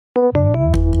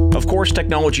Of course,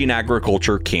 technology in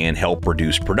agriculture can help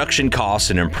reduce production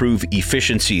costs and improve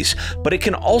efficiencies, but it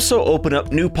can also open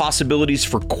up new possibilities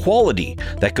for quality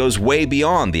that goes way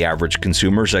beyond the average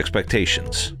consumer's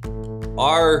expectations.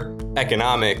 Our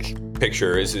economic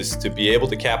picture is to be able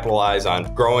to capitalize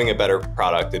on growing a better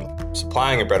product and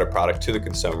supplying a better product to the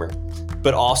consumer,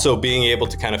 but also being able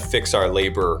to kind of fix our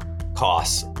labor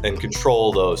costs and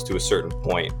control those to a certain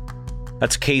point.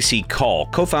 That's Casey Call,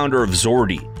 co-founder of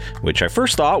Zordy, which I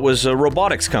first thought was a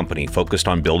robotics company focused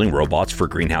on building robots for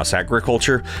greenhouse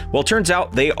agriculture. Well, it turns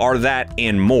out they are that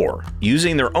and more,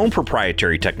 using their own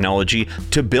proprietary technology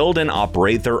to build and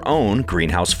operate their own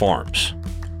greenhouse farms.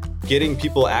 Getting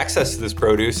people access to this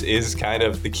produce is kind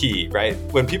of the key, right?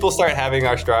 When people start having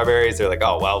our strawberries, they're like,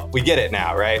 oh, well, we get it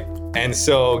now, right? And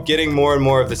so getting more and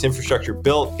more of this infrastructure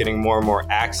built, getting more and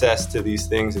more access to these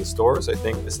things in stores, I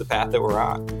think is the path that we're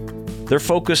on. Their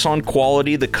focus on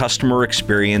quality, the customer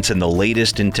experience, and the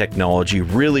latest in technology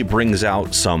really brings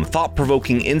out some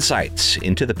thought-provoking insights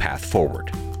into the path forward.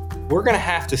 We're going to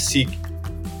have to seek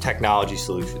technology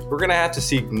solutions. We're going to have to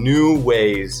seek new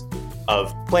ways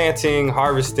of planting,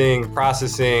 harvesting,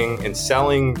 processing, and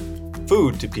selling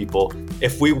food to people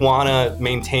if we want to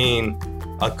maintain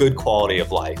a good quality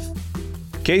of life.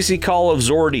 Casey Call of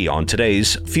Zordy on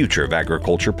today's Future of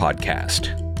Agriculture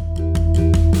podcast.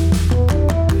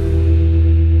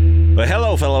 Well,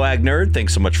 hello, fellow Ag Nerd.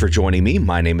 Thanks so much for joining me.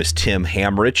 My name is Tim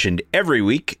Hamrich, and every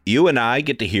week, you and I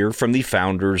get to hear from the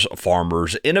founders,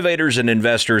 farmers, innovators, and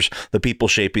investors, the people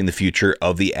shaping the future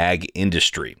of the ag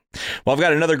industry. Well, I've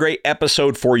got another great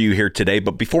episode for you here today,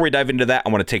 but before we dive into that, I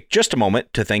want to take just a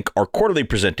moment to thank our quarterly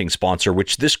presenting sponsor,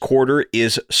 which this quarter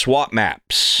is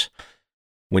SwapMaps.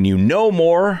 When you know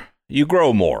more, you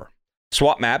grow more.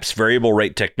 SwapMaps variable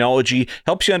rate technology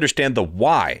helps you understand the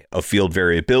why of field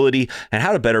variability and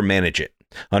how to better manage it.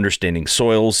 Understanding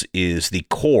soils is the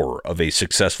core of a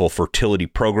successful fertility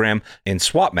program, and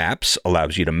SwapMaps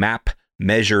allows you to map,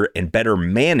 measure, and better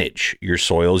manage your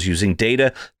soils using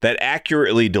data that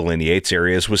accurately delineates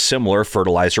areas with similar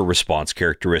fertilizer response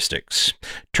characteristics.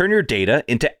 Turn your data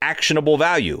into actionable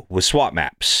value with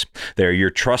SwapMaps. They're your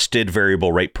trusted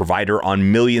variable rate provider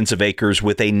on millions of acres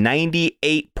with a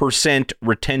 98%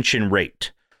 retention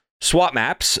rate.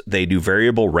 SwapMaps, they do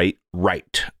variable rate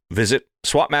right. Visit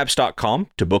swapmaps.com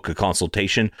to book a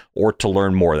consultation or to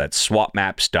learn more. That's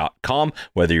swapmaps.com.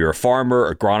 Whether you're a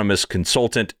farmer, agronomist,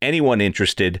 consultant, anyone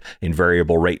interested in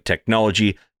variable rate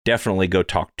technology, definitely go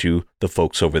talk to the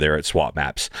folks over there at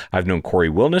SwapMaps. I've known Corey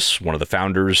Wilness, one of the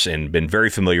founders, and been very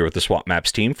familiar with the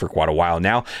SwapMaps team for quite a while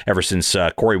now, ever since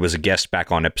Corey was a guest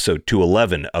back on episode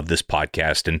 211 of this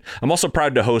podcast. And I'm also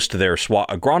proud to host their SWAT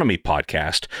Agronomy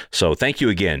podcast. So thank you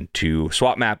again to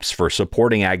SwapMaps for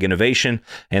supporting ag innovation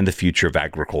and the Future of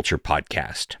Agriculture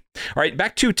podcast. All right,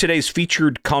 back to today's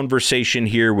featured conversation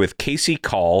here with Casey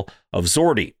Call of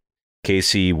Zordy.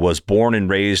 Casey was born and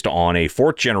raised on a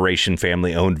fourth-generation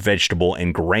family-owned vegetable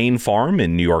and grain farm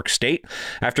in New York State.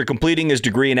 After completing his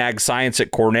degree in ag science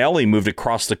at Cornell, he moved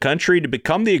across the country to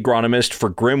become the agronomist for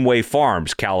Grimway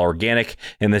Farms, Cal Organic,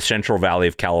 in the Central Valley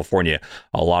of California.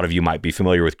 A lot of you might be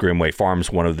familiar with Grimway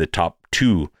Farms, one of the top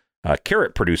two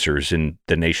carrot producers in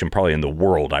the nation, probably in the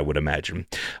world, I would imagine.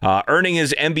 Earning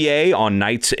his MBA on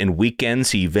nights and weekends,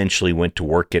 he eventually went to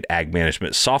work at ag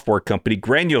management software company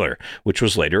Granular, which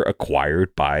was later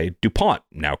acquired by DuPont,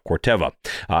 now Corteva.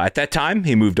 At that time,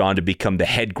 he moved on to become the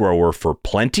head grower for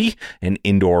Plenty, an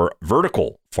indoor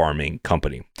vertical farming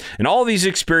company. And all these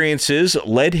experiences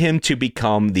led him to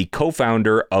become the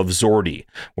co-founder of Zordy,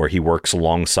 where he works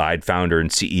alongside founder and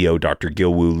CEO Dr.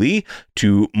 Gil-Woo Lee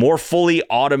to more fully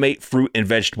automate fruit and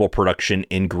vegetable production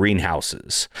in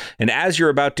greenhouses. And as you're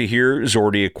about to hear,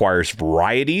 Zordy acquires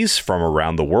varieties from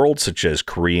around the world, such as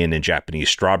Korean and Japanese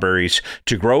strawberries,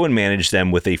 to grow and manage them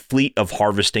with a fleet of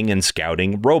harvesting and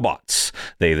scouting robots.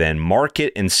 They then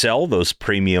market and sell those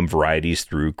premium varieties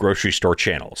through grocery store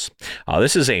channels.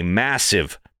 This is a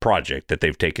massive project that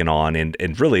they've taken on,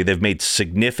 and really they've made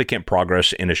significant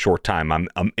progress in a short time.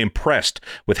 I'm impressed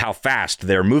with how fast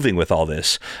they're moving with all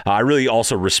this. I really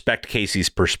also respect Casey's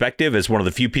perspective as one of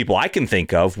the few people I can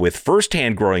think of with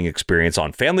firsthand growing experience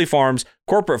on family farms,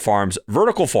 corporate farms,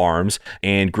 vertical farms,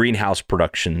 and greenhouse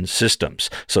production systems.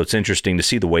 So it's interesting to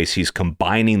see the ways he's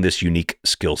combining this unique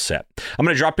skill set. I'm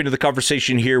going to drop into the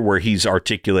conversation here where he's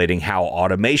articulating how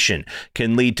automation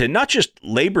can lead to not just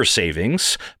labor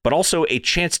savings, but also a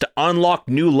chance to unlock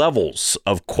new levels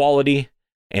of quality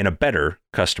and a better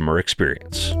customer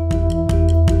experience.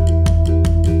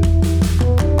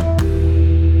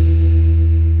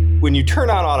 When you turn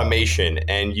on automation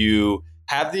and you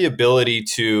have the ability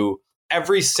to,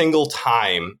 every single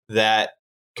time that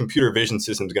computer vision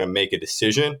system is going to make a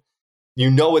decision, you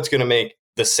know it's going to make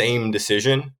the same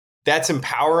decision. That's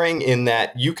empowering in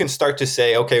that you can start to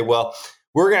say, okay, well,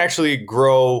 we're going to actually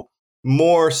grow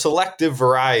more selective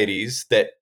varieties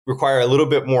that require a little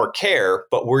bit more care,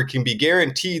 but we can be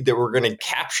guaranteed that we're going to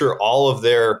capture all of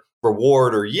their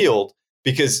reward or yield,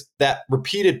 because that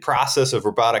repeated process of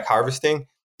robotic harvesting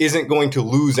isn't going to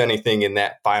lose anything in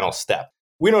that final step.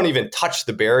 We don't even touch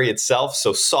the berry itself.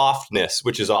 So softness,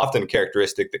 which is often a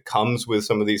characteristic that comes with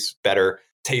some of these better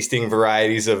tasting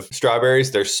varieties of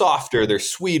strawberries, they're softer, they're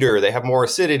sweeter, they have more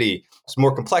acidity, there's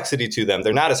more complexity to them.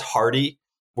 They're not as hardy,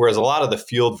 whereas a lot of the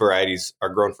field varieties are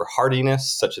grown for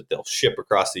hardiness, such that they'll ship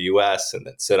across the US and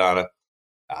then sit on a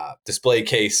display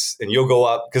case, and you'll go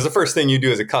up, because the first thing you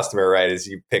do as a customer, right, is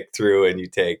you pick through and you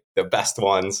take the best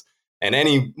ones, and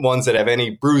any ones that have any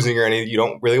bruising or anything, you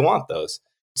don't really want those.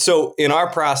 So in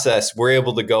our process, we're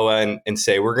able to go in and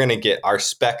say, we're going to get our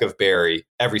spec of berry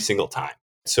every single time.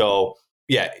 So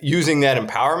yeah, using that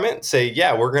empowerment, say,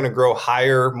 yeah, we're going to grow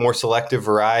higher, more selective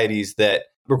varieties that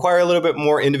require a little bit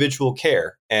more individual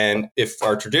care. And if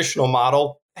our traditional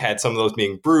model had some of those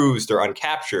being bruised or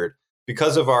uncaptured,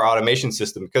 because of our automation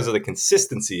system, because of the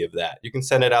consistency of that, you can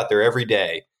send it out there every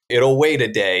day. It'll wait a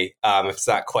day if it's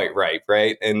not quite ripe,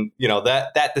 right? And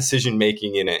that decision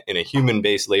making in a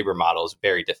human-based labor model is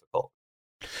very difficult.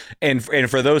 And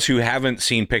for those who haven't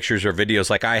seen pictures or videos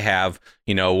like I have,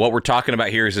 what we're talking about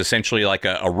here is essentially like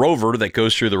a rover that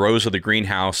goes through the rows of the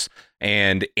greenhouse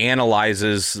and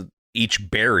analyzes each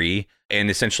berry and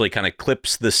essentially kind of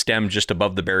clips the stem just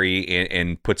above the berry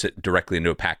and puts it directly into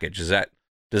a package.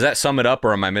 Does that sum it up,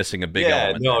 or am I missing a big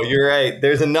element? No, you're right.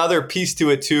 There's another piece to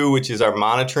it too, which is our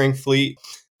monitoring fleet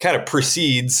kind of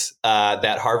precedes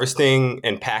that harvesting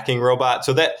and packing robot.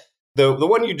 So that the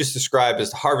one you just described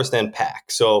is the harvest and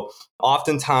pack. So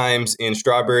oftentimes in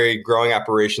strawberry growing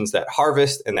operations, that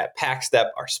harvest and that pack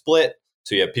step are split.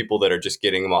 So you have people that are just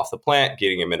getting them off the plant,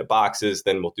 getting them into boxes,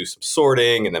 then we'll do some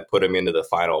sorting and then put them into the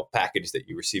final package that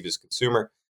you receive as a consumer.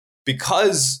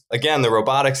 Because, again, the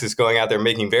robotics is going out there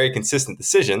making very consistent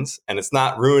decisions, and it's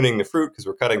not ruining the fruit because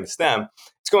we're cutting the stem.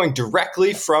 It's going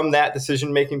directly from that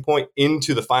decision-making point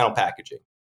into the final packaging.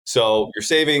 So you're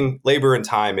saving labor and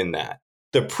time in that.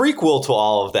 The prequel to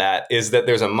all of that is that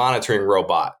there's a monitoring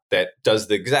robot that does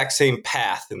the exact same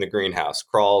path in the greenhouse,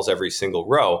 crawls every single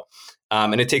row,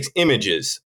 and it takes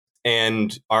images.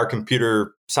 And our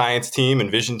computer science team and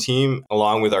vision team,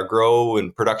 along with our grow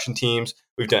and production teams,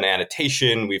 we've done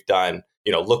annotation, we've done,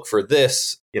 look for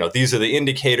this, these are the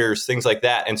indicators, things like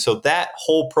that. And so that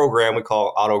whole program we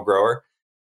call Auto Grower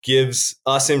gives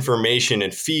us information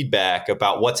and feedback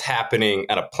about what's happening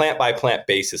on a plant by plant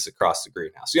basis across the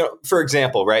greenhouse. For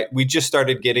example, right, we just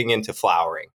started getting into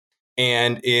flowering.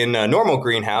 And in a normal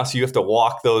greenhouse, you have to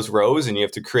walk those rows and you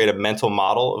have to create a mental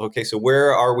model of, okay, so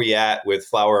where are we at with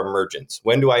flower emergence?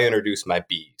 When do I introduce my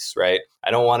bees, right?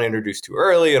 I don't want to introduce too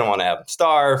early. I don't want to have them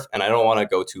starve. And I don't want to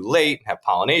go too late and have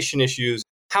pollination issues.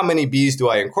 How many bees do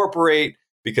I incorporate?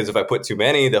 Because if I put too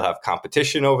many, they'll have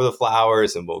competition over the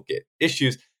flowers and we'll get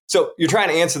issues. So you're trying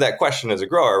to answer that question as a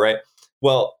grower, right?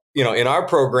 Well, in our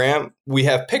program, we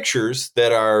have pictures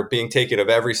that are being taken of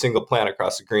every single plant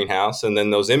across the greenhouse. And then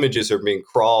those images are being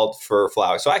crawled for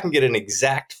flowers. So I can get an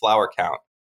exact flower count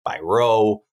by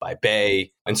row, by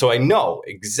bay. And so I know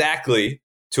exactly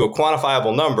to a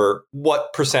quantifiable number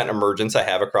what percent emergence I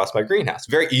have across my greenhouse.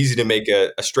 Very easy to make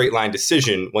a straight line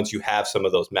decision once you have some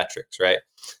of those metrics, right?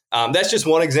 That's just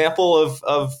one example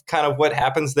of kind of what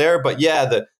happens there. But yeah,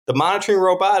 the monitoring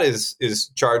robot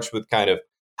is charged with kind of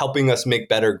helping us make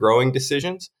better growing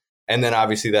decisions. And then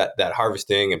obviously that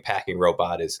harvesting and packing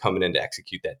robot is coming in to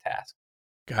execute that task.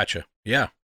 Gotcha. Yeah.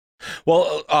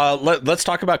 Well, let's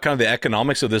talk about kind of the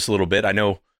economics of this a little bit. I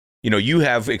know, you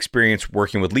have experience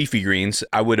working with leafy greens.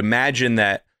 I would imagine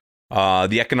that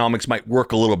the economics might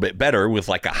work a little bit better with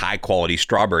like a high quality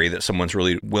strawberry that someone's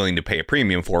really willing to pay a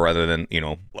premium for rather than,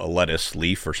 a lettuce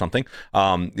leaf or something.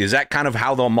 Is that kind of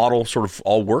how the model sort of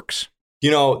all works?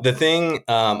 The thing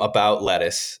about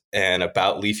lettuce and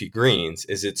about leafy greens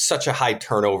is it's such a high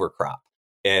turnover crop.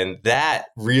 And that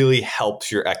really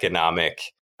helps your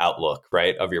economic outlook,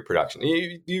 right, of your production.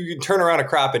 You can turn around a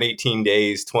crop in 18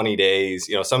 days, 20 days.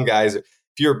 Some guys, if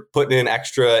you're putting in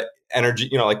extra energy,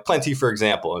 like Plenty, for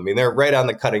example, I mean, they're right on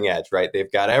the cutting edge, right?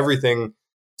 They've got everything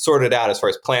sorted out as far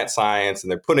as plant science,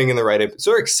 and they're putting in the right input.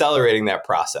 So they're accelerating that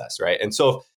process, right? And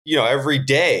so every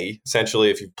day,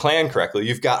 essentially, if you plan correctly,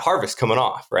 you've got harvest coming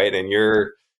off, right? And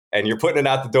you're putting it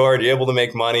out the door and you're able to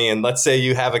make money. And let's say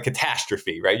you have a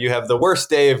catastrophe, right? You have the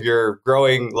worst day of your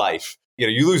growing life.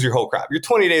 You lose your whole crop. You're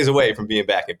 20 days away from being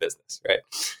back in business, right?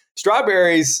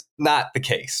 Strawberries, not the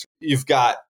case. you've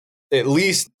got at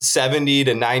least 70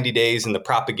 to 90 days in the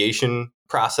propagation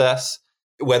process,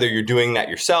 whether you're doing that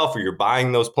yourself or you're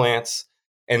buying those plants.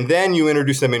 And then you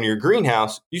introduce them into your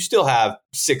greenhouse, you still have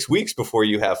 6 weeks before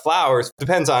you have flowers.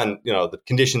 Depends on, the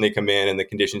condition they come in and the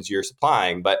conditions you're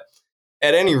supplying. But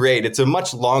at any rate, it's a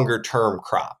much longer term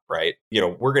crop, right?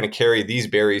 We're going to carry these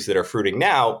berries that are fruiting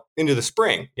now into the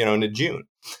spring, into June.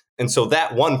 And so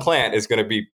that one plant is going to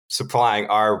be supplying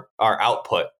our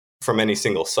output from any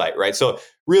single site, right? So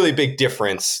really big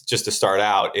difference just to start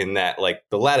out in that, like,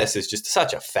 the lettuce is just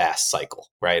such a fast cycle,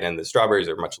 right? And the strawberries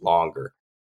are much longer.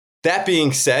 That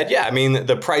being said, yeah, I mean,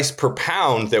 the price per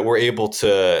pound that we're able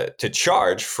to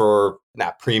charge for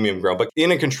not premium grown, but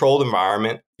in a controlled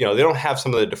environment, they don't have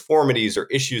some of the deformities or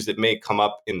issues that may come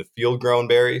up in the field grown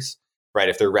berries, right?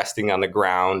 If they're resting on the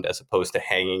ground as opposed to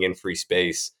hanging in free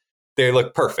space, they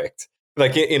look perfect.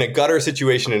 Like in a gutter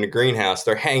situation in a greenhouse,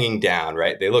 they're hanging down,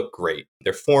 right? They look great.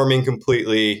 They're forming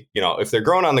completely. If they're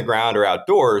grown on the ground or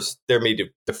outdoors, there may be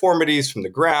deformities from the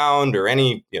ground or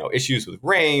any, issues with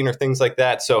rain or things like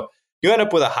that. So you end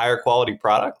up with a higher quality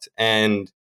product.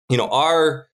 And,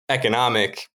 our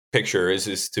economic picture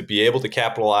is to be able to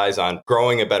capitalize on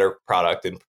growing a better product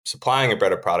and supplying a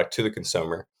better product to the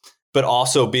consumer, but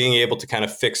also being able to kind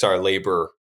of fix our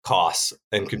labor costs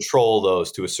and control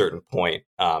those to a certain point.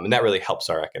 And that really helps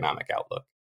our economic outlook.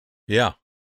 Yeah.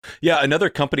 Yeah.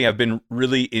 Another company I've been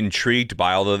really intrigued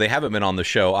by, although they haven't been on the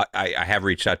show, I have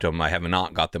reached out to them. I have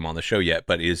not got them on the show yet,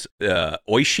 but is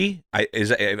Oishi. I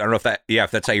don't know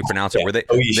if that's how you pronounce it, where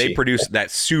they produce that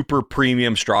super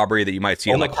premium strawberry that you might see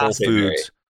in like Whole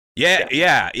Foods.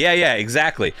 Yeah,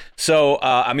 exactly. So,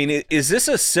 I mean, is this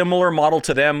a similar model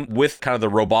to them with kind of the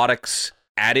robotics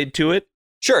added to it?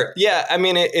 Sure. Yeah. I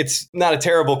mean, it's not a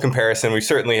terrible comparison. We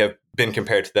certainly have been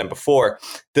compared to them before.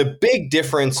 The big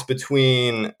difference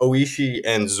between Oishi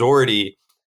and Zordi,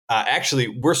 actually,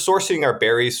 we're sourcing our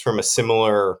berries from a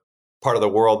similar part of the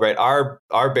world, right? Our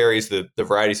berries, the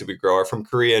varieties that we grow, are from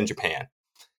Korea and Japan.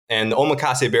 And the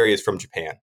omakase berry is from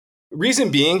Japan.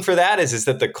 Reason being for that is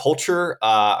that the culture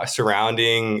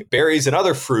surrounding berries and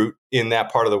other fruit in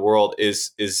that part of the world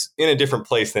is in a different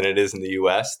place than it is in the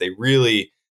US. They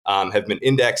really have been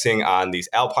indexing on these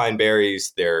alpine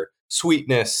berries, their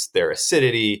sweetness, their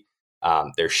acidity,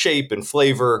 their shape and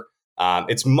flavor.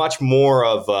 It's much more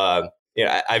of,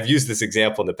 I've used this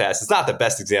example in the past. It's not the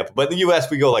best example, but in the US,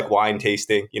 we go like wine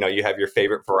tasting. You have your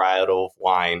favorite varietal of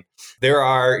wine. There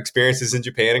are experiences in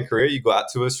Japan and Korea. You go out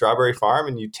to a strawberry farm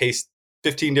and you taste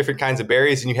 15 different kinds of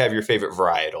berries and you have your favorite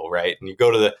varietal, right? And you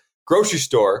go to the grocery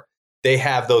store, they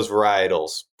have those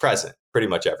varietals present pretty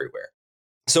much everywhere.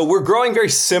 So we're growing very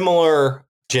similar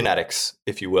genetics,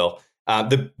 if you will.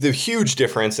 The huge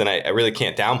difference, and I really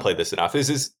can't downplay this enough,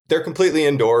 is they're completely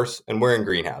indoors and we're in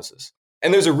greenhouses.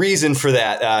 And there's a reason for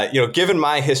that. Given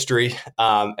my history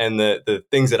and the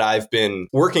things that I've been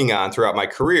working on throughout my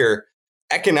career,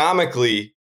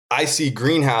 economically, I see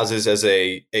greenhouses as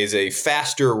a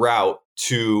faster route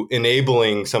to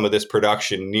enabling some of this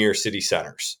production near city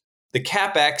centers. The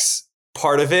CapEx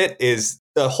part of it is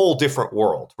a whole different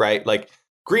world, right? Like,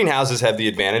 greenhouses have the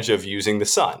advantage of using the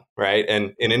sun, right?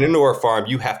 And in an indoor farm,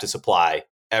 you have to supply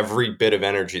every bit of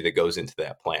energy that goes into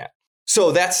that plant.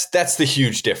 So that's the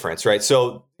huge difference, right?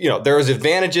 So, there is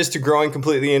advantages to growing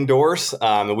completely indoors,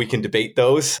 and we can debate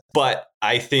those. But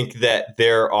I think that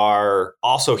there are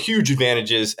also huge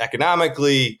advantages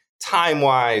economically,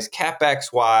 time-wise,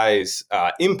 CapEx-wise,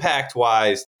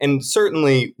 impact-wise. And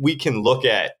certainly we can look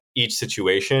at each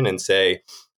situation and say,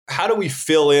 how do we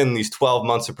fill in these 12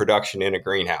 months of production in a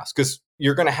greenhouse? Because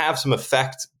you're going to have some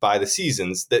effect by the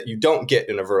seasons that you don't get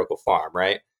in a vertical farm,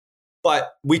 right?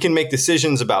 But we can make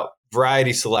decisions about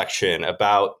variety selection,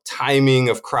 about timing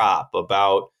of crop,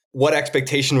 about what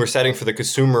expectation we're setting for the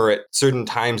consumer at certain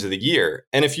times of the year.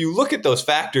 And if you look at those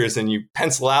factors and you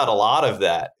pencil out a lot of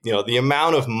that, the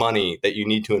amount of money that you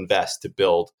need to invest to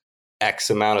build X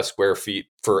amount of square feet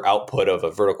for output of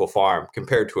a vertical farm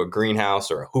compared to a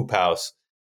greenhouse or a hoop house,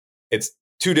 it's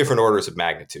two different orders of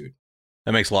magnitude.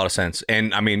 That makes a lot of sense.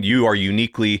 And I mean, you are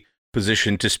uniquely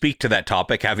positioned to speak to that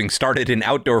topic, having started in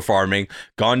outdoor farming,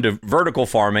 gone to vertical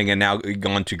farming, and now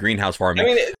gone to greenhouse farming.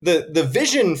 I mean, the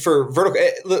vision for vertical,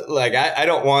 like, I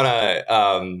don't want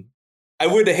to, I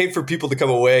would hate for people to come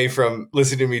away from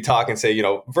listening to me talk and say,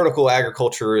 vertical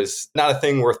agriculture is not a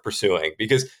thing worth pursuing,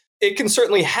 because it can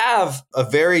certainly have a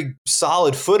very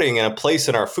solid footing and a place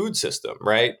in our food system,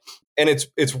 right? And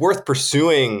it's worth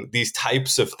pursuing these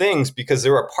types of things because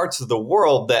there are parts of the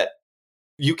world that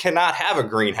You cannot have a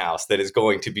greenhouse that is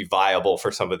going to be viable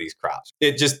for some of these crops.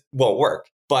 It just won't work.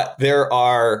 But there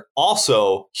are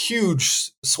also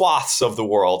huge swaths of the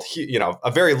world,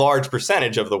 a very large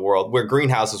percentage of the world where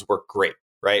greenhouses work great,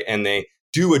 right? And they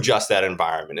do adjust that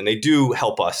environment and they do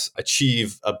help us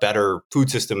achieve a better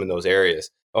food system in those areas,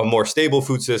 a more stable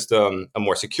food system, a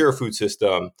more secure food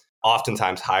system,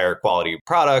 oftentimes higher quality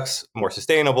products, more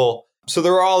sustainable. So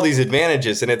there are all these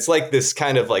advantages, and it's like this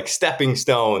kind of like stepping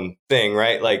stone thing,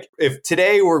 right? Like if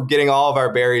today we're getting all of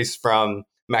our berries from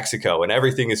Mexico and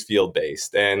everything is field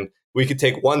based, and we could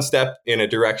take one step in a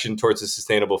direction towards a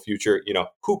sustainable future,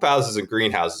 hoop houses and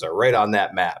greenhouses are right on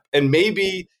that map. And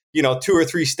maybe, 2 or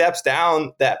 3 steps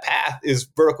down that path is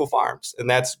vertical farms, and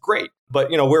that's great. But,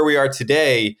 where we are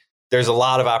today, there's a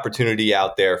lot of opportunity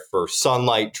out there for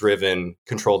sunlight driven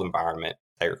controlled environment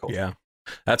agriculture. Yeah,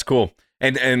 that's cool.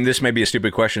 And this may be a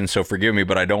stupid question, so forgive me,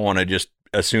 but I don't want to just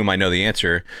assume I know the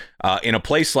answer. In a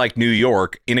place like New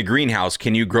York, in a greenhouse,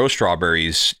 can you grow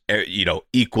strawberries,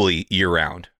 equally year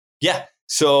round? Yeah.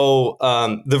 So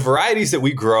the varieties that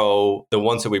we grow, the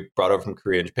ones that we brought over from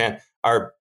Korea and Japan,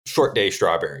 are short day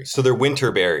strawberries. So they're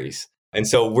winter berries. And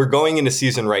so we're going into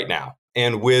season right now.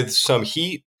 And with some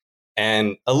heat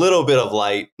and a little bit of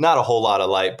light, not a whole lot of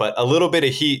light, but a little bit of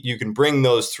heat, you can bring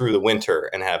those through the winter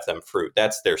and have them fruit.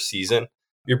 That's their season.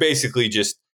 You're basically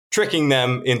just tricking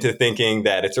them into thinking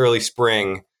that it's early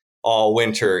spring all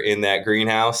winter in that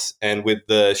greenhouse. And with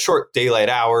the short daylight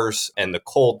hours and the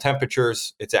cold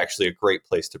temperatures, it's actually a great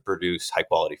place to produce high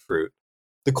quality fruit.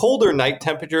 The colder night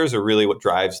temperatures are really what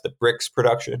drives the bricks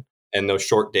production. And those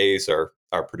short days are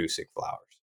producing flowers.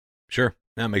 Sure.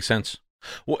 That makes sense.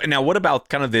 Well, now, what about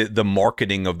kind of the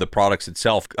marketing of the products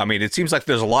itself? I mean, it seems like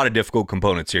there's a lot of difficult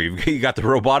components here. You got the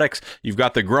robotics, you've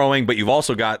got the growing, but you've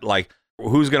also got like,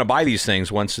 who's going to buy these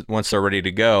things once they're ready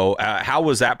to go? How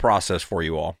was that process for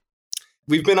you all?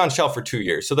 We've been on shelf for 2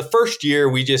 years. So the first year,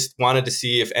 we just wanted to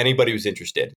see if anybody was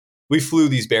interested. We flew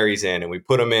these berries in and we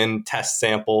put them in test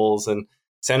samples and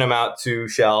sent them out to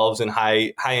shelves and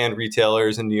high-end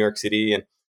retailers in New York City. And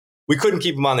we couldn't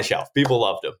keep them on the shelf. People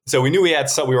loved them. So we knew we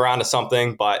were onto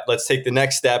something, but let's take the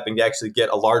next step and actually get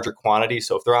a larger quantity.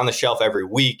 So if they're on the shelf every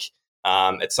week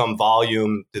at some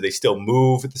volume, do they still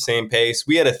move at the same pace?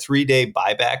 We had a 3-day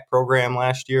buyback program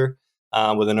last year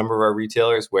with a number of our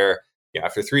retailers where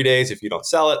after 3 days, if you don't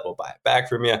sell it, we'll buy it back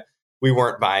from you. We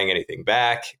weren't buying anything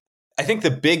back. I think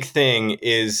the big thing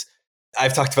is,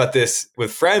 I've talked about this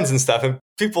with friends and stuff, and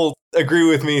people agree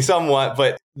with me somewhat,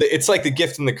 but it's like the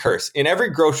gift and the curse. In every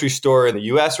grocery store in the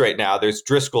US right now, there's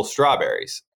Driscoll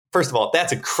strawberries. First of all,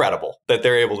 that's incredible that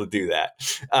they're able to do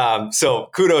that. So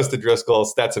kudos to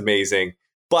Driscoll's. That's amazing.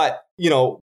 But,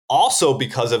 also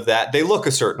because of that, they look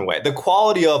a certain way. The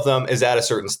quality of them is at a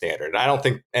certain standard. And I don't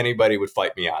think anybody would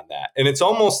fight me on that. And it's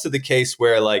almost to the case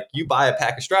where like you buy a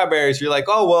pack of strawberries, you're like,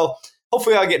 oh, well,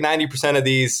 hopefully I'll get 90% of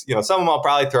these. Some of them I'll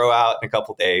probably throw out in a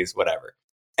couple of days, whatever.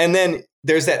 And then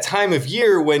there's that time of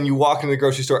year when you walk into the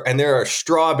grocery store and there are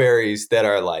strawberries that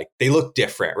are like, they look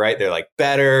different, right? They're like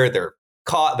better.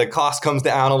 The cost comes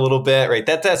down a little bit, right?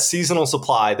 That's seasonal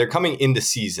supply. They're coming into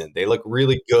season. They look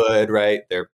really good, right?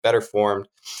 They're better formed.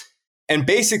 And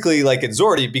basically, like at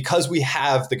Zordi, because we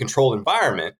have the controlled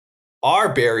environment,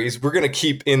 our berries, we're going to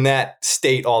keep in that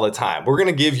state all the time. We're going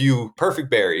to give you perfect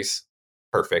berries,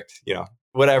 perfect,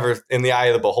 whatever in the eye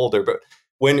of the beholder. But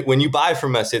when you buy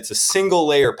from us, it's a single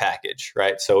layer package,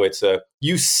 right? So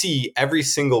you see every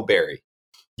single berry.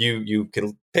 You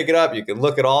can pick it up, you can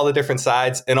look at all the different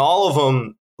sides, and all of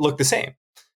them look the same.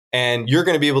 And you're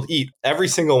going to be able to eat every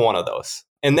single one of those.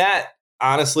 And that,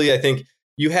 honestly, I think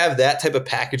you have that type of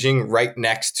packaging right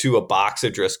next to a box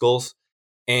of Driscoll's.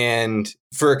 And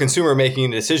for a consumer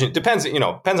making a decision, it depends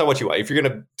on what you want. If you're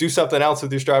going to do something else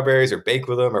with your strawberries or bake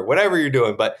with them or whatever you're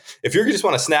doing. But if you just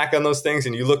want to snack on those things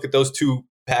and you look at those two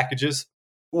packages,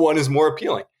 one is more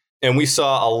appealing. And we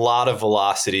saw a lot of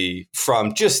velocity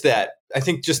from just that, I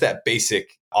think just that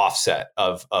basic offset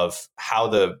of how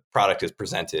the product is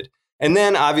presented. And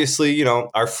then obviously,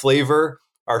 our flavor,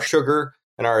 our sugar,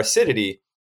 and our acidity.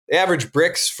 The average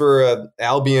bricks for an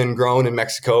Albion grown in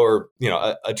Mexico or,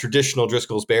 a traditional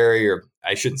Driscoll's berry, or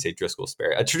I shouldn't say Driscoll's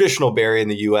berry, a traditional berry in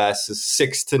the US is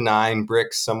 6 to 9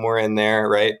 bricks, somewhere in there,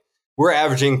 right? We're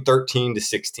averaging 13 to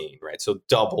 16, right? So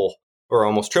double or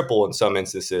almost triple in some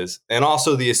instances. And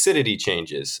also the acidity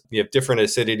changes. You have different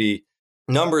acidity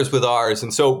numbers with ours.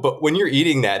 And so, but when you're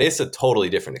eating that, it's a totally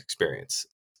different experience.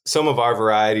 Some of our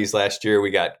varieties last year,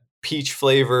 we got peach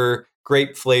flavor,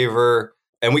 grape flavor,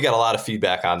 and we got a lot of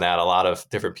feedback on that. A lot of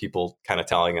different people kind of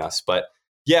telling us, but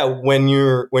Yeah, when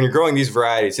you're growing these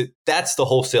varieties, that's the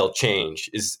wholesale change.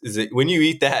 Is that when you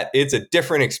eat that, it's a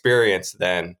different experience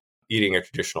than eating a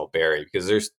traditional berry because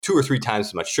there's 2 or 3 times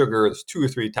as much sugar, there's 2 or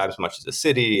 3 times as much as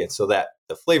acidity, and so that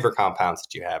the flavor compounds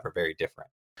that you have are very different.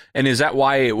 And is that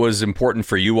why it was important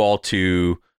for you all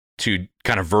to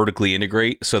kind of vertically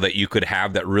integrate so that you could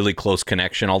have that really close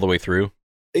connection all the way through?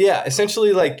 Yeah,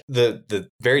 essentially, like the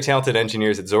very talented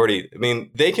engineers at Zordi, I mean,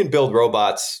 they can build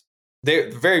robots. They're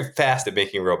very fast at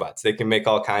making robots. They can make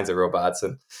all kinds of robots.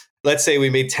 And let's say we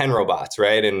made 10 robots,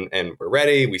 right? And we're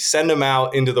ready. We send them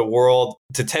out into the world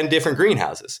to 10 different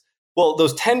greenhouses. Well,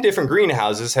 those 10 different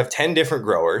greenhouses have 10 different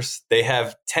growers. They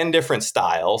have 10 different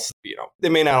styles. They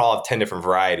may not all have 10 different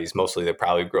varieties. Mostly they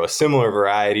probably grow a similar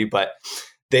variety, but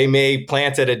they may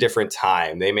plant at a different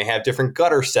time. They may have different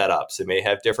gutter setups. They may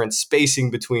have different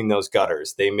spacing between those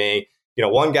gutters. They may,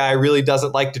 one guy really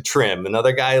doesn't like to trim.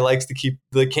 Another guy likes to keep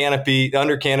the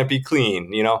under canopy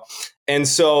clean, And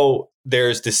so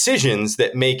there's decisions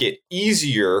that make it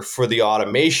easier for the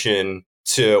automation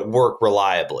to work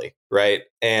reliably, right?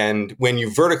 And when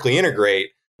you vertically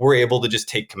integrate, we're able to just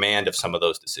take command of some of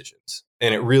those decisions.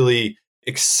 And it really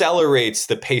accelerates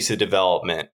the pace of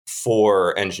development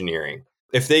for engineering.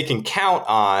 If they can count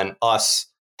on us,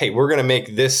 hey, we're going to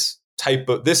make this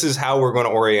is how we're going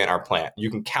to orient our plant.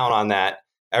 You can count on that.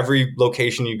 Every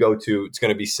location you go to, it's going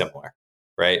to be similar,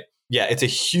 right? Yeah, it's a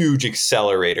huge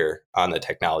accelerator on the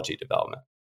technology development.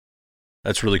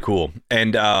 That's really cool.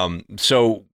 And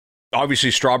so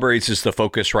obviously strawberries is the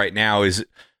focus right now.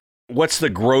 What's the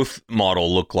growth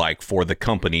model look like for the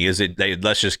company? Is it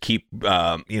let's just keep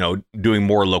doing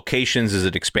more locations? Is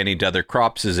it expanding to other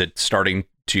crops? Is it starting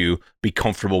to be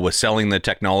comfortable with selling the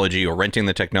technology or renting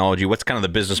the technology? What's kind of the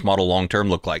business model long term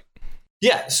look like?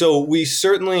 Yeah, so we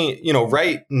certainly,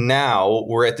 right now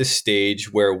we're at this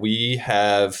stage where we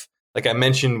have, like I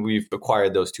mentioned, we've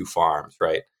acquired those 2 farms,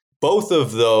 right? Both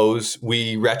of those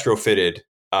we retrofitted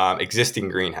existing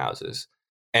greenhouses.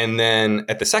 And then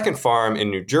at the second farm in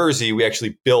New Jersey, we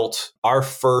actually built our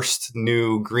first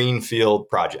new greenfield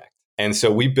project. And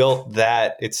so we built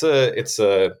that.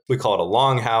 We call it a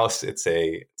longhouse. It's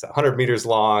 100 meters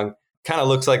long, kind of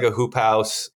looks like a hoop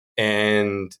house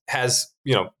and has,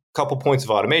 a couple points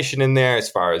of automation in there as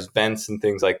far as vents and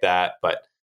things like that. But,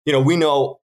 we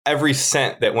know every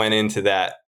cent that went into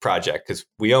that project because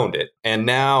we owned it. And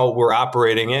now we're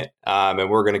operating it and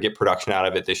we're going to get production out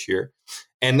of it this year.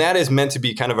 And that is meant to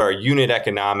be kind of our unit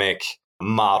economic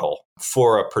model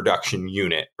for a production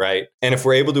unit, right? And if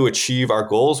we're able to achieve our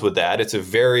goals with that, it's a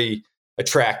very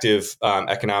attractive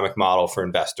economic model for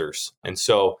investors. And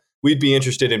so we'd be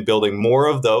interested in building more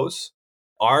of those.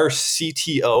 Our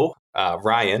CTO,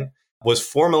 Ryan, was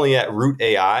formerly at Root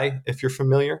AI, if you're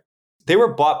familiar. They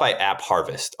were bought by App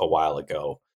Harvest a while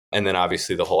ago. And then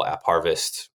obviously the whole App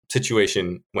Harvest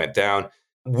situation went down.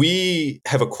 We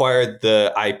have acquired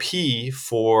the IP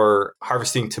for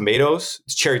harvesting tomatoes,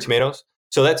 cherry tomatoes.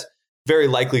 So that's very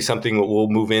likely something that we'll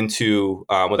move into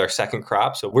with our second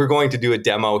crop. So we're going to do a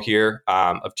demo here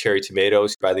of cherry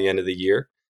tomatoes by the end of the year.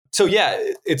 So yeah,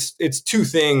 it's 2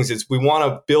 things. We want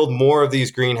to build more of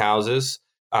these greenhouses,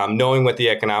 knowing what the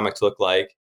economics look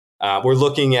like. We're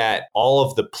looking at all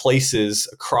of the places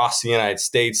across the United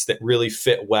States that really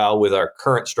fit well with our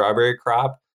current strawberry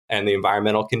crop and the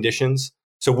environmental conditions.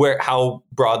 So how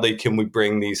broadly can we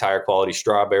bring these higher quality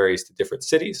strawberries to different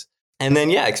cities? And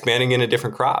then, expanding into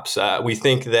different crops. We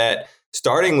think that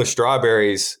starting with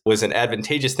strawberries was an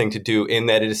advantageous thing to do in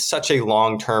that it is such a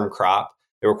long-term crop.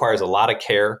 It requires a lot of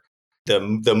care. The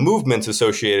movements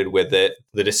associated with it,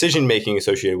 the decision-making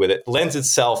associated with it lends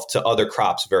itself to other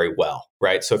crops very well,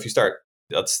 right? So if you start,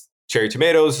 cherry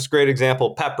tomatoes is a great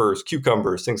example, peppers,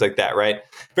 cucumbers, things like that, right?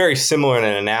 Very similar and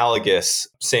analogous,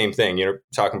 same thing. We're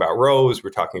talking about rows, we're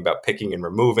talking about picking and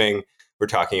removing, we're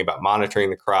talking about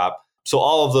monitoring the crop. So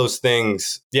all of those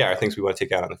things, are things we want to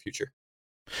take out in the future.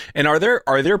 And are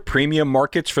there premium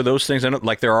markets for those things? I know,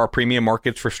 like there are premium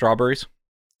markets for strawberries?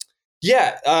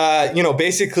 Yeah,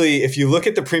 basically, if you look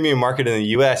at the premium market in the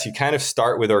U.S., you kind of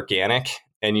start with organic,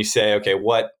 and you say, okay,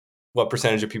 what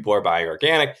percentage of people are buying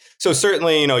organic? So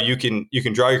certainly, you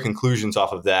can draw your conclusions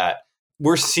off of that.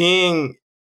 We're seeing,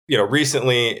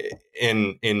 recently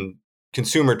in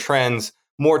consumer trends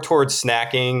more towards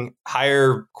snacking,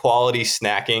 higher quality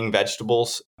snacking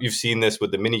vegetables. You've seen this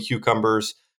with the mini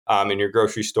cucumbers in your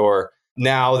grocery store.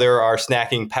 Now there are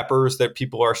snacking peppers that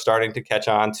people are starting to catch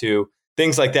on to.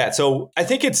 Things like that. So I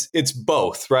think it's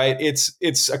both, right?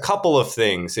 It's a couple of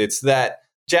things. It's that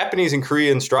Japanese and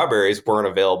Korean strawberries weren't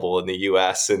available in the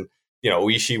U.S. and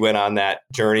Oishi went on that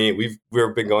journey. We've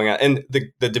been going on, and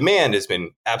the demand has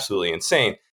been absolutely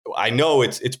insane. I know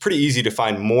it's pretty easy to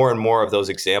find more and more of those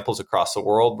examples across the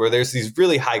world where there's these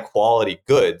really high quality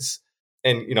goods.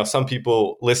 And, some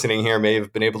people listening here may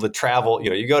have been able to travel.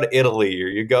 You go to Italy or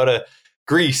you go to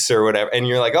Greece or whatever, and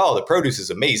you're like, oh, the produce is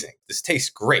amazing. This tastes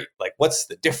great. Like, what's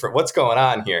going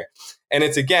on here? And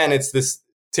it's this,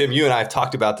 Tim, you and I have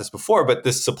talked about this before, but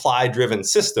this supply driven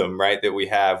system, right, that we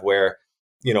have where,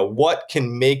 what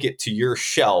can make it to your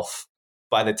shelf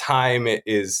by the time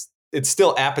it's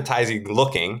still appetizing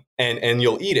looking and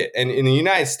you'll eat it. And in the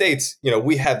United States,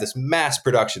 we have this mass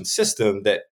production system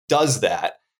that does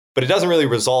that, but it doesn't really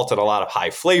result in a lot of high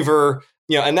flavor.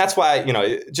 And that's why,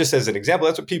 just as an example,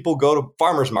 that's what people go to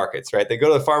farmers markets, right? They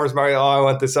go to the farmers market, oh, I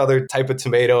want this other type of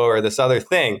tomato or this other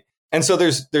thing. And so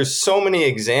there's so many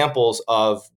examples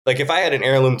of, like, if I had an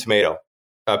heirloom tomato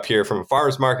up here from a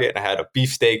farmer's market and I had a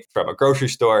beefsteak from a grocery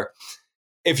store,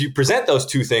 if you present those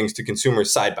two things to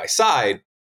consumers side by side,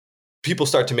 people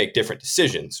start to make different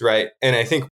decisions, right? And I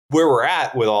think where we're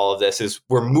at with all of this is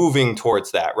we're moving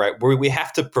towards that, right? Where we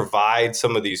have to provide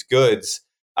some of these goods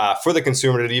for the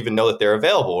consumer to even know that they're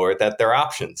available or that they're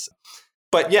options.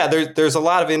 But yeah, there's a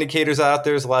lot of indicators out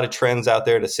there. There's a lot of trends out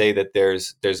there to say that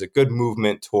there's a good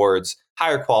movement towards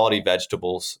higher quality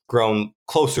vegetables grown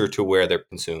closer to where they're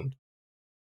consumed.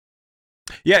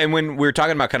 Yeah, and when we're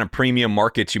talking about kind of premium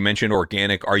markets, you mentioned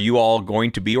organic. Are you all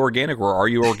going to be organic, or are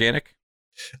you organic?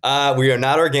 We are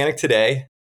not organic today.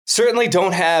 Certainly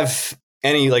don't have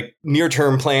any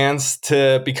near-term plans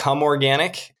to become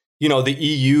organic. The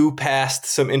EU passed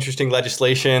some interesting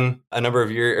legislation a number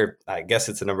of years, or I guess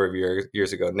it's a number of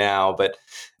years ago now. But,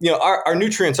 our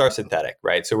nutrients are synthetic,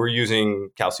 right? So we're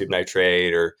using calcium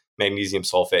nitrate or magnesium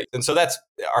sulfate. And so that's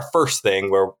our first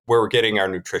thing where we're getting our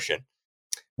nutrition.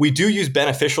 We do use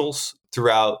beneficials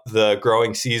throughout the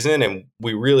growing season, and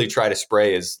we really try to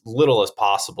spray as little as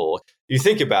possible. You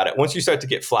think about it, once you start to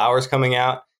get flowers coming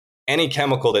out, any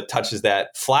chemical that touches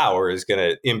that flower is going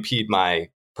to impede my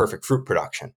perfect fruit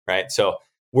production, right? So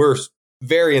we're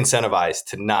very incentivized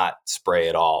to not spray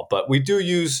at all, but we do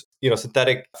use,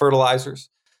 synthetic fertilizers.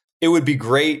 It would be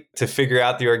great to figure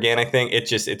out the organic thing.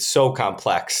 It's so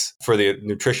complex for the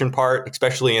nutrition part,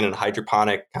 especially in a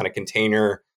hydroponic kind of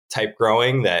container type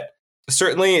growing, that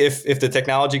certainly if the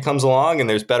technology comes along and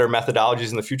there's better methodologies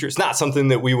in the future, it's not something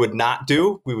that we would not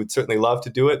do. We would certainly love to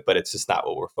do it, but it's just not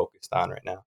what we're focused on right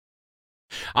now.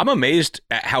 I'm amazed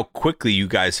at how quickly you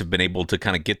guys have been able to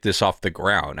kind of get this off the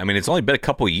ground. I mean, it's only been a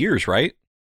couple of years, right?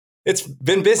 It's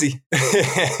been busy.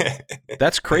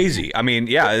 That's crazy. I mean,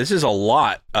 yeah, this is a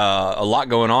lot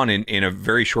going on in a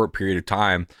very short period of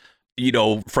time.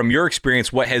 From your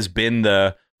experience, what has been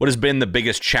the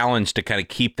biggest challenge to kind of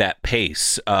keep that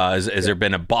pace? Has there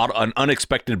been an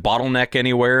unexpected bottleneck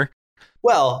anywhere?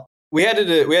 Well, we had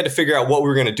to figure out what we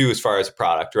were going to do as far as a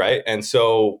product, right? And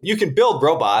so you can build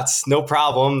robots, no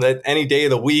problem. That any day of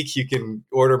the week you can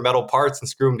order metal parts and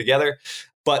screw them together.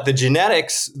 But the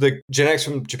genetics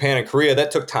from Japan and Korea,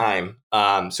 that took time.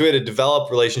 So we had to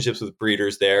develop relationships with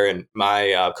breeders there. And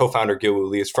my co-founder Gil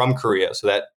Lee is from Korea, so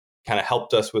that kind of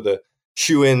helped us with a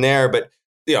shoe in there. But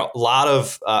a lot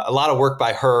of work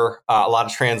by her, a lot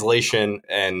of translation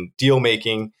and deal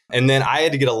making. And then I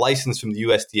had to get a license from the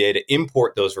USDA to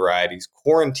import those varieties,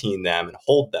 quarantine them, and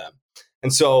hold them.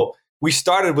 And so we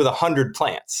started with 100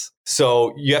 plants.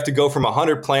 So you have to go from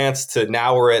 100 plants to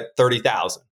now we're at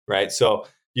 30,000, right? So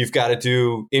you've got to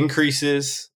do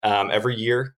increases every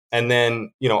year. And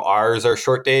then, ours are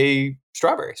short day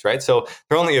strawberries, right? So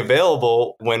they're only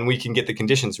available when we can get the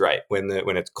conditions right, when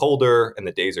it's colder and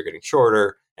the days are getting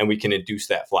shorter and we can induce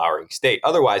that flowering state.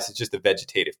 Otherwise, it's just a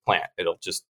vegetative plant. It'll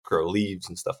just grow leaves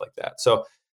and stuff like that. So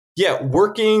yeah,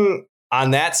 working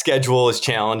on that schedule is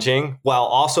challenging while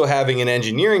also having an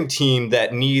engineering team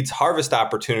that needs harvest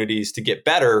opportunities to get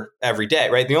better every day,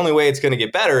 right? The only way it's going to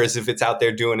get better is if it's out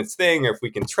there doing its thing, or if we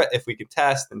can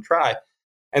test and try.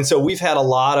 And so we've had a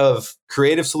lot of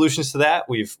creative solutions to that.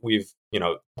 We've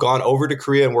gone over to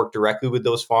Korea and worked directly with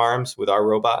those farms with our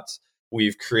robots.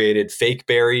 We've created fake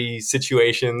berry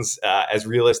situations as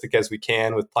realistic as we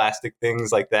can with plastic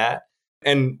things like that.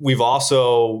 And we've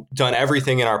also done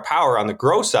everything in our power on the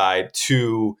grow side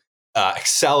to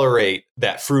accelerate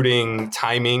that fruiting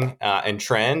timing and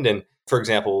trend. And for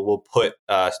example, we'll put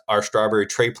our strawberry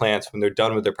tray plants, when they're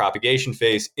done with their propagation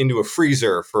phase, into a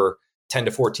freezer for 10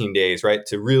 to 14 days, right?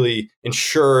 To really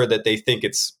ensure that they think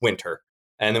it's winter.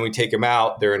 And then we take them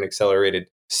out, they're in accelerated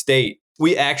state.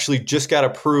 We actually just got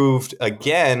approved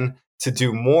again to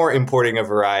do more importing of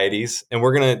varieties. And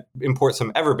we're going to import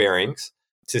some everbearings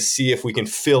to see if we can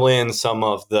fill in some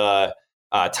of the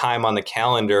time on the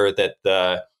calendar that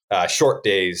the short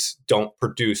days don't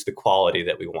produce the quality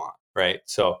that we want. right?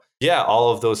 So yeah,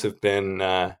 all of those have been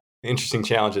interesting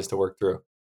challenges to work through.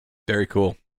 Very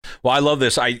cool. Well, I love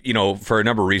this. For a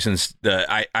number of reasons,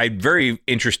 I'm very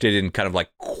interested in kind of like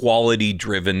quality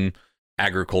driven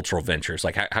agricultural ventures.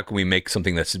 Like how can we make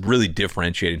something that's really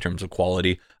differentiated in terms of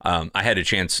quality? I had a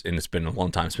chance, and it's been a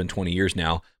long time, it's been 20 years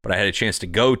now, but I had a chance to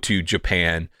go to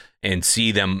Japan and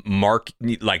see them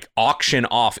auction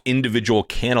off individual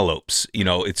cantaloupes.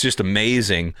 It's just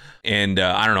amazing. And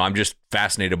I don't know, I'm just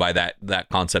fascinated by that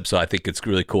concept. So I think it's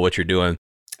really cool what you're doing.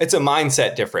 It's a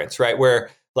mindset difference, right? Where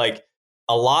like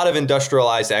a lot of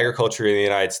industrialized agriculture in the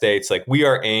United States, like we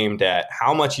are aimed at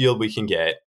how much yield we can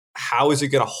get. How is it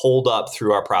going to hold up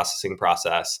through our processing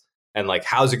process? And like,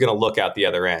 how's it going to look out the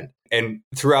other end? And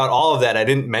throughout all of that, I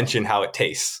didn't mention how it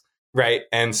tastes, right?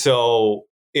 And so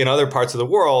in other parts of the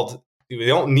world, we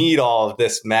don't need all of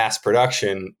this mass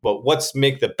production, but let's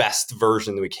make the best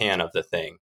version we can of the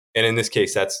thing. And in this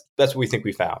case, that's what we think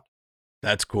we found.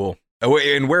 That's cool.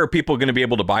 And where are people going to be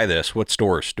able to buy this? What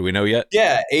stores? Do we know yet?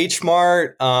 Yeah, H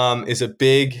Mart is a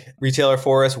big retailer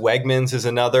for us. Wegmans is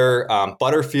another.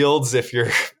 Butterfield's, if you're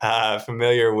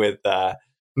familiar with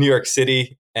New York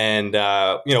City. And,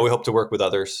 we hope to work with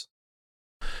others.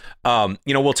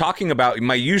 Well, talking about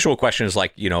my usual question is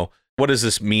like, what does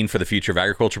this mean for the future of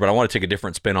agriculture? But I want to take a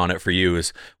different spin on it for you,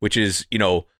 which is,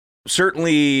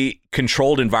 certainly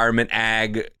controlled environment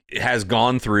ag has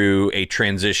gone through a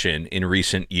transition in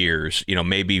recent years,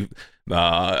 maybe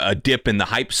a dip in the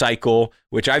hype cycle,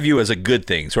 which I view as a good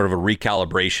thing, sort of a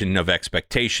recalibration of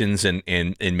expectations and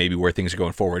maybe where things are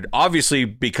going forward. Obviously,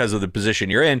 because of the position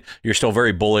you're in, you're still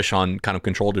very bullish on kind of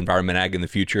controlled environment ag in the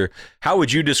future. How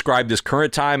would you describe this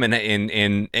current time and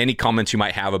any comments you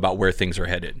might have about where things are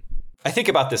headed? I think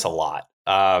about this a lot.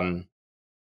 I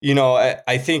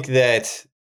think that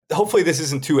hopefully this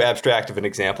isn't too abstract of an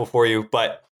example for you,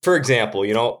 but for example,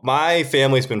 my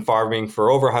family's been farming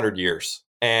for over 100 years.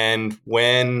 And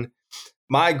when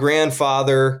my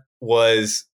grandfather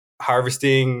was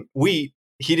harvesting wheat,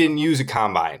 he didn't use a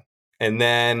combine. And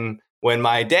then when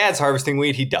my dad's harvesting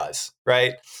wheat, he does,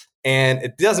 right? And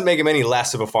it doesn't make him any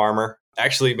less of a farmer.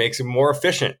 Actually, it makes him more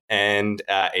efficient and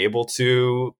able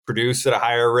to produce at a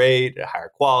higher rate, a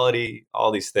higher quality,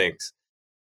 all these things.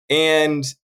 And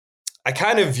I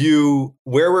kind of view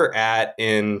where we're at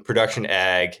in production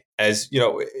ag as,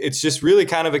 it's just really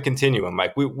kind of a continuum.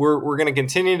 Like we're going to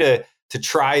continue to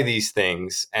try these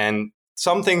things, and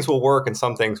some things will work and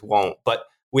some things won't. But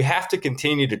we have to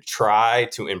continue to try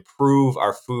to improve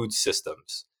our food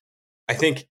systems. I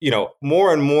think,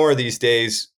 more and more these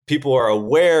days, people are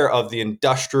aware of the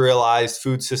industrialized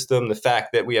food system, the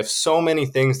fact that we have so many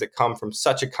things that come from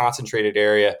such a concentrated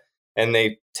area, and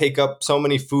they take up so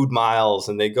many food miles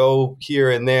and they go here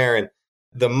and there. And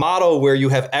the model where you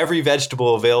have every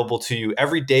vegetable available to you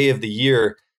every day of the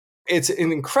year, it's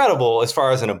incredible as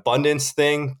far as an abundance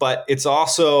thing. But it's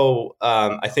also,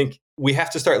 I think we have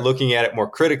to start looking at it more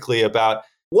critically about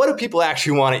what do people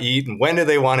actually want to eat and when do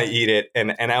they want to eat it,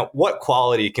 and at what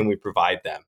quality can we provide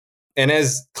them? And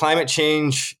as climate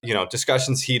change,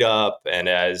 discussions heat up, and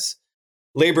as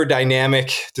labor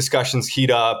dynamic discussions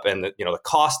heat up, and the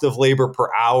cost of labor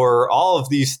per hour, all of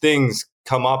these things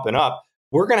come up and up,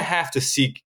 we're going to have to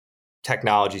seek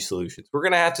technology solutions. We're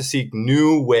going to have to seek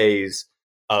new ways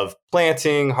of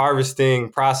planting, harvesting,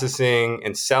 processing,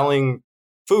 and selling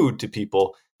food to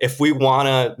people if we want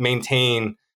to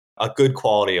maintain a good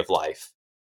quality of life.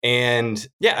 And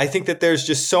yeah, I think that there's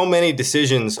just so many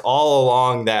decisions all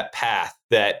along that path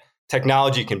that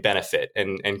technology can benefit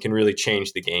and can really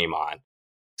change the game on.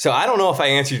 So I don't know if I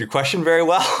answered your question very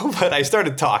well, but I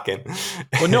started talking.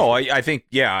 Well, no, I think,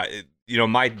 yeah,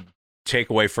 my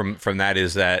takeaway from that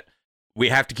is that we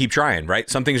have to keep trying, right?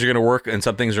 Some things are going to work and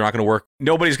some things are not going to work.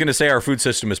 Nobody's going to say our food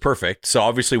system is perfect. So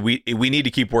obviously we need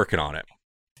to keep working on it.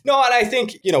 No, and I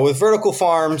think, with vertical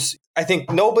farms, I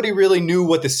think nobody really knew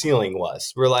what the ceiling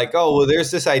was. We're like, oh, well, there's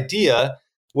this idea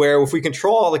where if we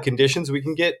control all the conditions, we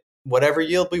can get whatever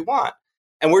yield we want.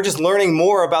 And we're just learning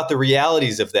more about the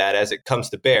realities of that as it comes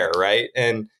to bear, right?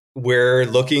 And we're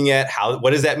looking at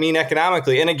what does that mean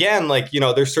economically? And again,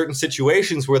 there's certain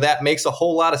situations where that makes a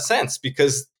whole lot of sense,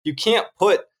 because you can't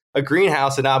put a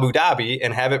greenhouse in Abu Dhabi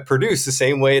and have it produce the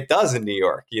same way it does in New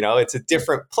York. It's a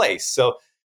different place. So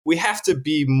we have to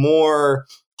be more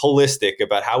holistic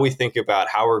about how we think about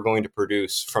how we're going to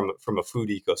produce from a food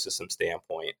ecosystem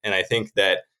standpoint. And I think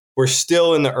that we're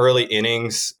still in the early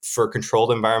innings for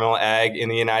controlled environmental ag in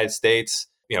the United States.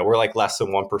 We're like less than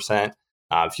 1%.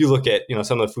 If you look at,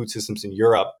 some of the food systems in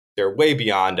Europe, they're way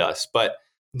beyond us. But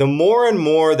the more and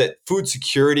more that food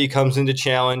security comes into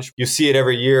challenge, you see it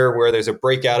every year where there's a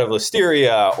breakout of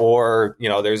listeria, or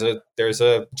there's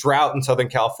a drought in Southern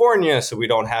California, so we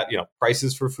don't have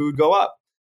prices for food go up.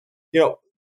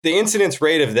 The incidence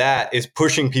rate of that is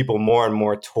pushing people more and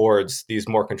more towards these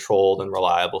more controlled and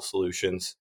reliable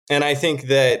solutions. And I think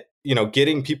that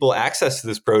getting people access to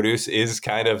this produce is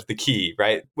kind of the key,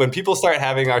 right? When people start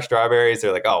having our strawberries,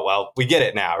 they're like, oh, well, we get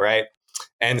it now, right?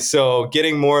 And so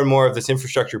getting more and more of this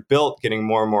infrastructure built, getting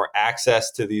more and more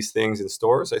access to these things in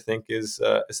stores, I think is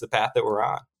the path that we're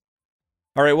on.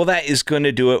 All right, well, that is going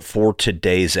to do it for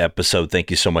today's episode. Thank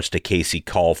you so much to Casey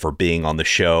Call for being on the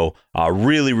show.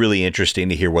 Really, really interesting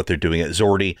to hear what they're doing at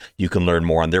Zordi. You can learn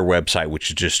more on their website, which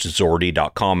is just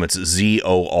zordi.com. It's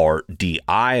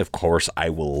ZORDI. Of course, I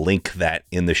will link that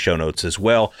in the show notes as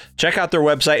well. Check out their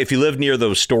website. If you live near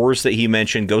those stores that he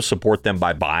mentioned, go support them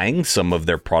by buying some of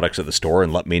their products at the store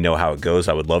and let me know how it goes.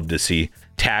 I would love to see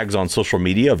tags on social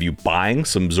media of you buying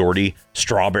some Zordi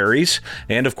strawberries.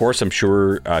 And of course, I'm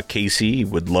sure Casey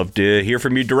would love to hear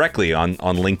from you directly on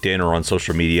LinkedIn or on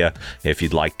social media if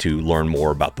you'd like to learn more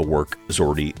about the work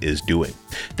Zordi is doing.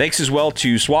 Thanks as well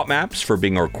to Swap Maps for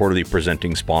being our quarterly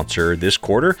presenting sponsor this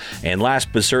quarter. And last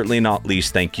but certainly not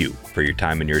least, thank you for your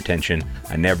time and your attention.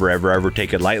 I never, ever, ever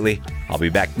take it lightly. I'll be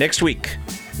back next week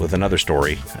with another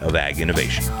story of ag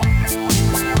innovation.